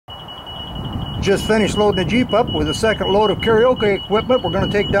Just finished loading the Jeep up with a second load of karaoke equipment we're going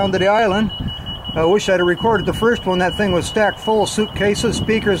to take down to the island. I wish I'd have recorded the first one. That thing was stacked full of suitcases,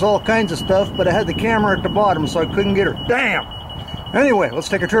 speakers, all kinds of stuff, but I had the camera at the bottom so I couldn't get her. Damn! Anyway, let's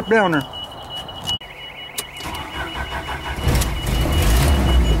take a trip down there.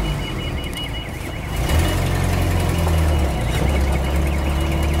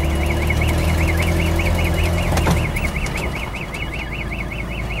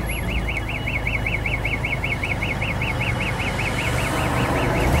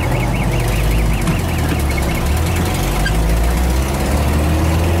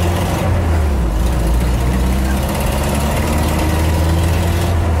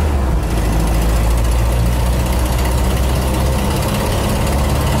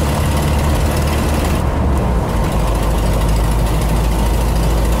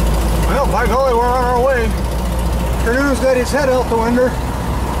 By golly, we're on our way. Canoe's got his head out the window.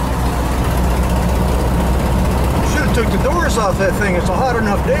 Should have took the doors off that thing. It's a hot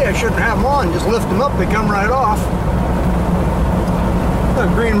enough day. I shouldn't have them on. Just lift them up, they come right off. The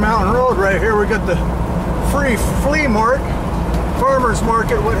Green Mountain Road right here. We got the free flea market, farmer's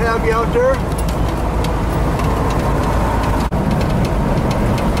market, what have you out there.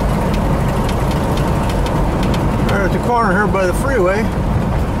 Right at the corner here by the freeway.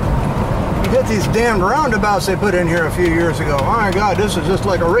 Get these damned roundabouts they put in here a few years ago. Oh my God, this is just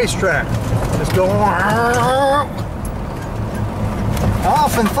like a racetrack. Just go on. I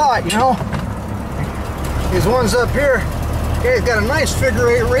often thought, you know, these ones up here, okay, it's got a nice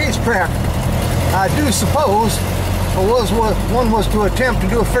figure-8 racetrack. I do suppose one was to attempt to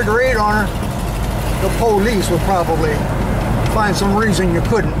do a figure-8 on her, the police would probably find some reason you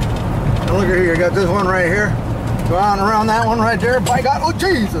couldn't. And look at here, you got this one right here. Go on around that one right there. By God, oh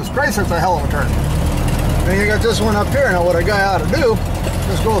Jesus Christ, that's a hell of a turn. And you got this one up here. Now what a guy ought to do,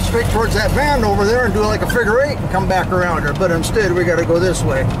 just go straight towards that band over there and do like a figure-8 and come back around here. But instead we got to go this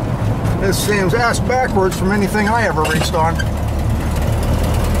way. This seems ass backwards from anything I ever raced on.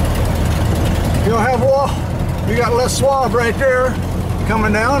 You'll have you got Les Schwab right there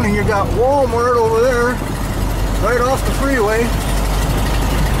coming down, and you got Walmart over there right off the freeway.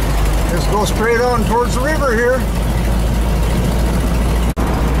 Just go straight on towards the river here.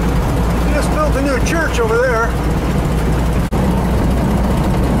 Just built a new church over there.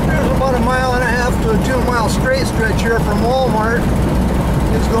 There's about 1.5 miles to a 2-mile straight stretch here from Walmart.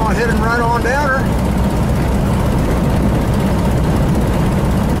 Just going heading right on down her.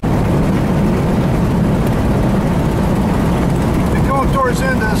 If you go towards the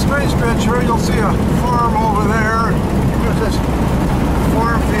end of the straight stretch here, you'll see a farm over there. There's this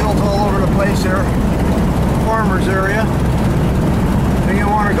farm fields all over the place here, farmers area. And you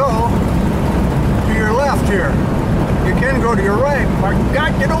want to go to your left here. You can go to your right. By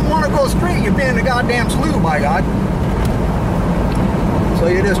God, you don't want to go straight. You're being a goddamn slew, by God. So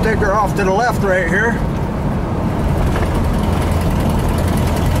you just take her off to the left right here.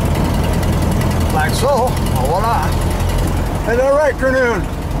 Like so. Oh, voila. Is that right, Carnoon?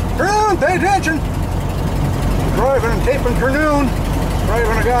 Carnoon, pay attention. Driving and taping Carnoon.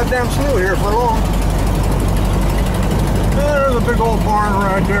 Driving a goddamn slew here for long. There's a big old barn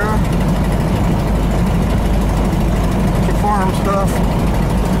right there. Bunch of farm stuff.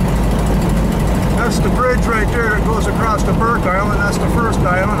 That's the bridge right there that goes across the Burke Island. That's the first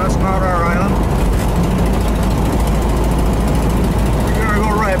island. That's not our island. You're gonna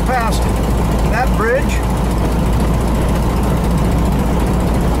go right past that bridge.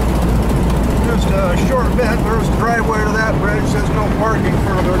 Just a short bit. There's the driveway to that bridge. Says no parking in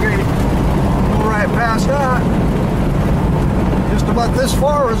front of their gate. Go right past that. Just about this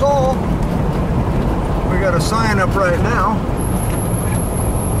far is all. We got a sign up right now.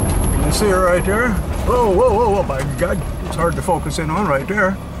 You see it right there. Whoa, whoa, whoa, whoa, my God. It's hard to focus in on right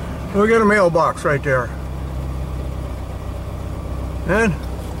there. We got a mailbox right there. And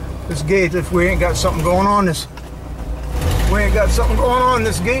this gate, if we ain't got something going on, this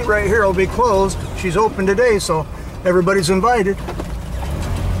gate right here will be closed. She's open today, so everybody's invited.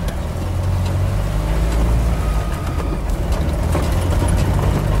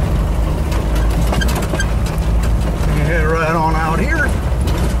 And head right on out here.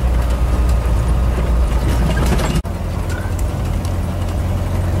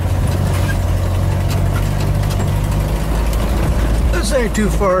 This ain't too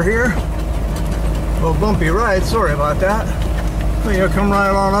far here. Well, bumpy ride, sorry about that. Well, you'll come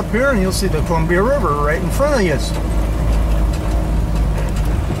right on up here and you'll see the Columbia River right in front of you.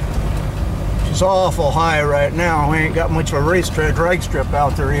 She's awful high right now. We ain't got much of a racetrack drag strip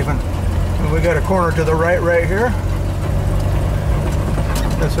out there even. And we got a corner to the right here.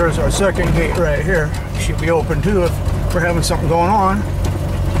 There's our second gate right here. Should be open too if we're having something going on.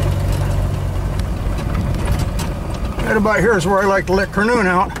 Right about here is where I like to let Carnoon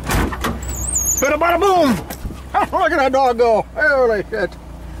out. Bada bada boom! Look at that dog go! Holy shit!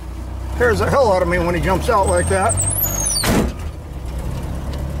 Scares the hell out of me when he jumps out like that.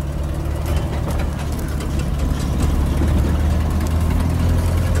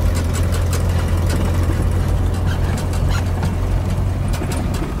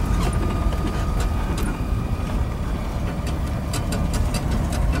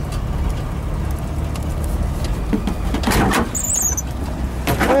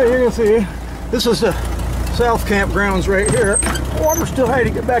 You can see, this is the south campgrounds right here. Oh, we're still high to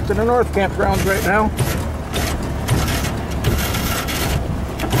get back to the north campgrounds right now.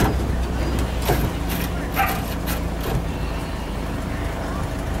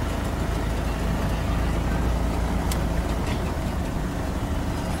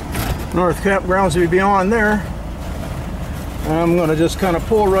 North campgrounds will be beyond there. I'm going to just kind of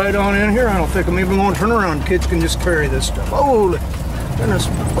pull right on in here. I don't think I'm even going to turn around. Kids can just carry this stuff. Holy goodness,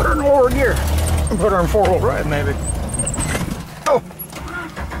 put her in lower gear. And put her in four-wheel drive, maybe. Oh!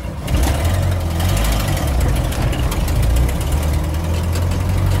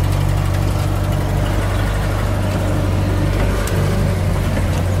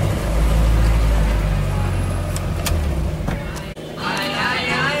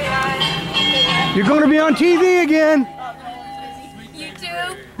 You're going to be on TV again.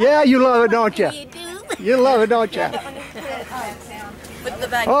 YouTube? Yeah, you love it, don't you? YouTube? You love it, don't you? With the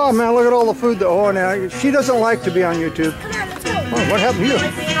bag. Oh man, look at all the food that. Oh, now she doesn't like to be on YouTube. Oh, what happened to you?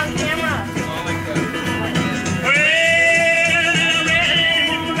 Being on camera.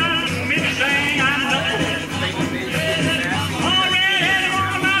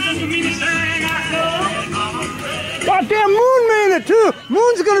 Goddamn Moon made it too.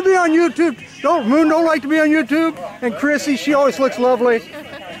 Moon's gonna be on YouTube. Moon don't like to be on YouTube. And Chrissy, she always looks lovely.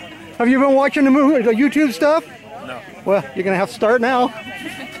 Have you been watching the YouTube stuff? No. Well, you're gonna have to start now.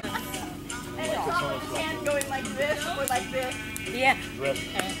 Going like this or like this? Yeah.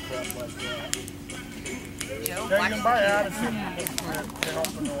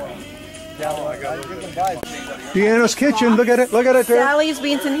 Deanna's kitchen. Look at it. Look at it there. Sally's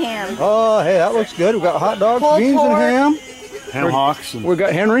beans and ham. Oh, hey, that looks good. We got hot dogs, Pulled beans, pork. and ham. Ham hocks. We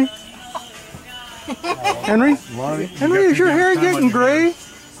got Henry. Henry? Henry, is your hair getting gray?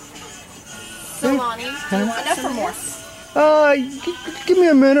 So Lonnie, enough for more. Give me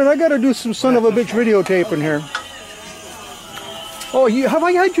a minute. I gotta do some son of a bitch videotape in here. Oh, have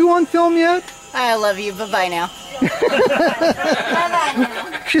I had you on film yet? I love you. Bye-bye now.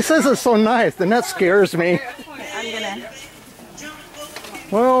 She says it's so nice, and that scares me. I'm gonna...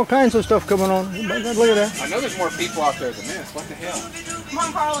 Well, all kinds of stuff coming on. Look at that. I know there's more people out there than this. What the hell? Come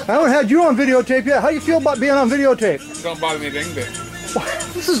on, Carla. I haven't had you on videotape yet. How do you feel about being on videotape? Don't bother me a dang bit.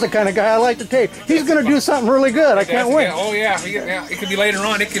 This is the kind of guy I like to tape. He's going to do something really good. I can't wait. Yeah, oh yeah, it could be later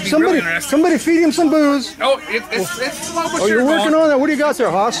on. It could be really interesting. Somebody feed him some booze. Oh, it's slow but Oh, you're working on that. What do you got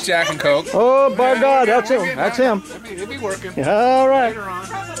there, Hoss? Jack and Coke. Oh, by God, that's him. That's him. He'll be working. All right. Later on.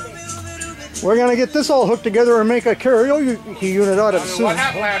 We're going to get this all hooked together and make a karaoke unit out of it soon. What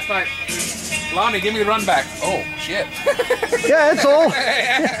happened last night? Lonnie, give me the run back. Oh, shit. Yeah, it's all.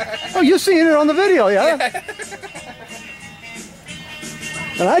 Oh, you've seen it on the video, yeah?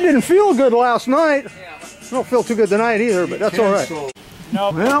 And I didn't feel good last night. I don't feel too good tonight either, but that's all right.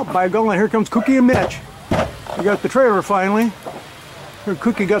 Well, by golly, here comes Cookie and Mitch. We got the trailer finally. Her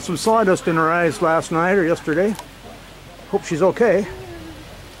Cookie got some sawdust in her eyes last night or yesterday. Hope she's okay.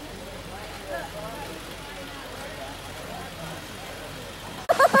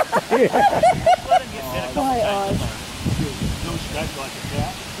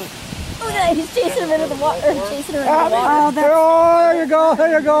 Oh, no, he's chasing her into the water. Chasing her into the water. Oh, there you go.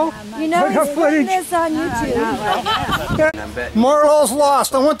 There you go. You know, Look at he's footage. putting this on YouTube. Marlowe's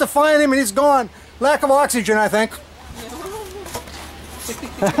lost. I went to find him and he's gone. Lack of oxygen, I think.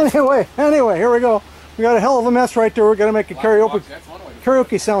 Anyway, here we go. We got a hell of a mess right there. We're gonna make a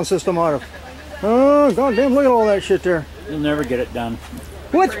karaoke sound system out of. Oh, goddamn! Look at all that shit there. You'll never get it done.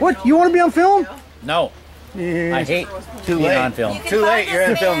 What? You want to be on film? No. Yeah. I hate being on film. Too late, you're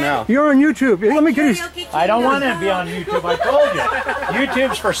in film now. You're on YouTube. Let me get you. I don't want to be on YouTube. I told you.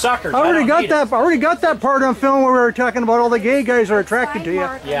 YouTube's for suckers. I already got that part on film where we were talking about all the gay guys are attracted to you.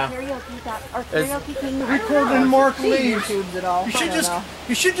 Yeah. Recording Mark Lee. YouTube's at all.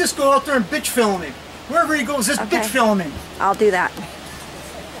 You should just go out there and bitch film him. Wherever he goes, just bitch film him. I'll do that.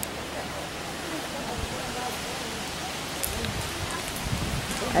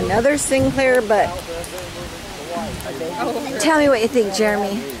 Another Sinclair, but Tell me what you think,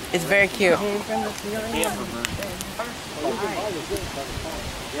 Jeremy. It's very cute.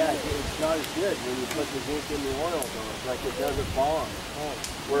 Yeah, it's not as good when you put the zinc in the oil though. It's like it doesn't bond.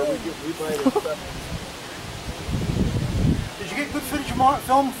 Where we buy this stuff. Did you get good footage of Mark,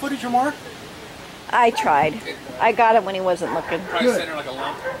 film footage of Mark? I tried. I got him when he wasn't looking. Probably center like a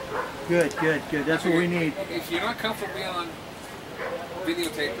lump. Good. That's what we need. If you're not comfortable being on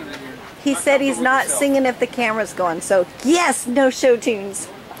videotape, then you're. He said he's not singing if the camera's going, so yes, no show tunes.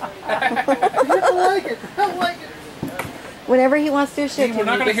 I like it. Whenever he wants to do a show tune, We're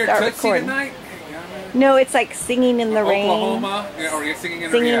not going to hear start Tootsie recording. tonight? No, it's like singing in the rain. Oklahoma? Yeah, or you're singing in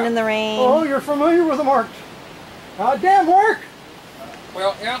the rain. Oh, you're familiar with the Mark. Damn, Mark!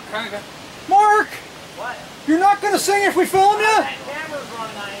 Well, yeah, kind of. Mark! What? You're not going to sing if we film you? Camera's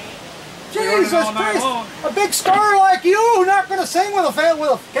running, I ain't. Jesus Christ! A big star like you, not going to sing with a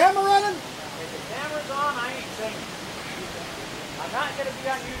camera running? If the camera's on, I ain't singing. I'm not going to be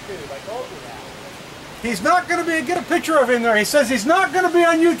on YouTube. I told you that. He's not going to be. Get a picture of him there. He says he's not going to be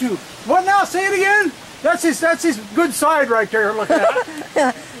on YouTube. What now? Say it again. That's his good side right there. Look at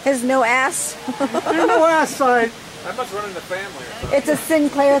that. His no ass. No ass side. That must run in the family. It's a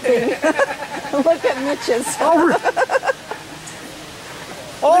Sinclair thing. Look at Mitch's.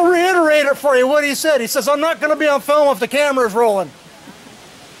 I'll reiterate it for you what he said. He says, I'm not going to be on film if the camera's rolling.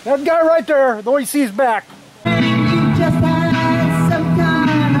 That guy right there, though he sees back.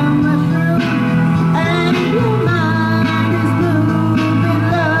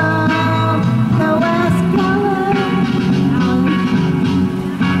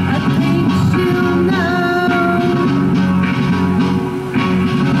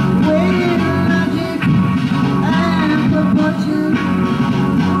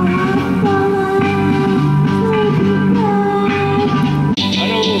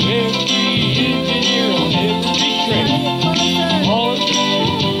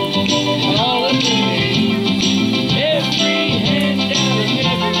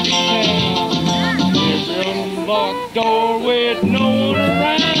 Door with no one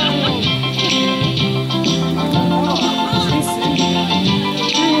around.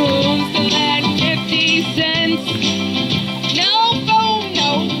 Rooms to that 50 cents. No phone, no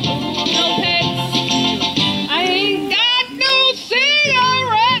pets. I ain't got no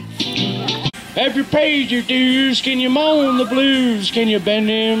cigarettes. If you paid your dues, can you moan the blues? Can you bend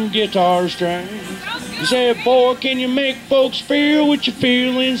them guitar strings? You say, boy, can you make folks feel what you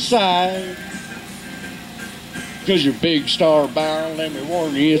feel inside? Because you're big star bound, let me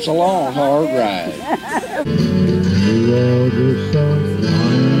warn you, it's a long, hard ride. You are the sun,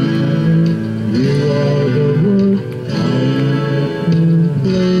 you are the wood, I am the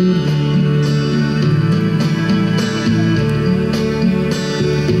flame.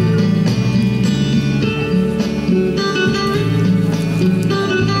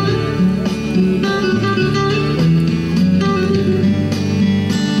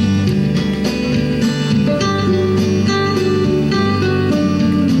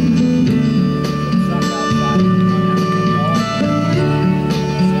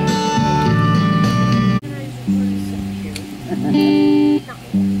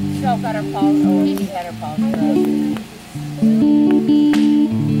 Got her paws, or he had her paws crossed.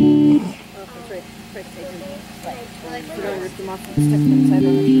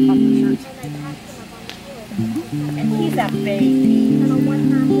 And he's a baby.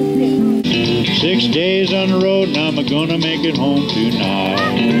 6 days on the road and I'm gonna make it home tonight.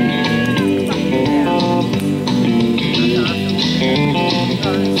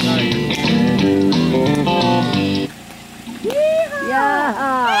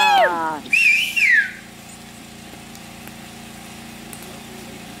 Yeah.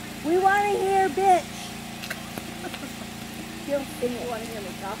 We want to hear bitch. He'll sing it. Want to hear me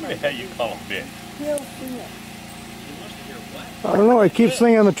talk? Yeah, you call him bitch. He'll sing it. I don't know. He keeps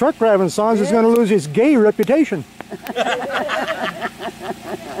singing the truck driving songs. He's going to lose his gay reputation.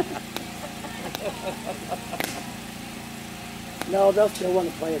 No, they'll still want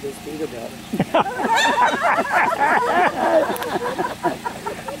to play at this Peterbilt.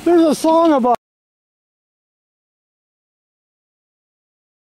 There's a song about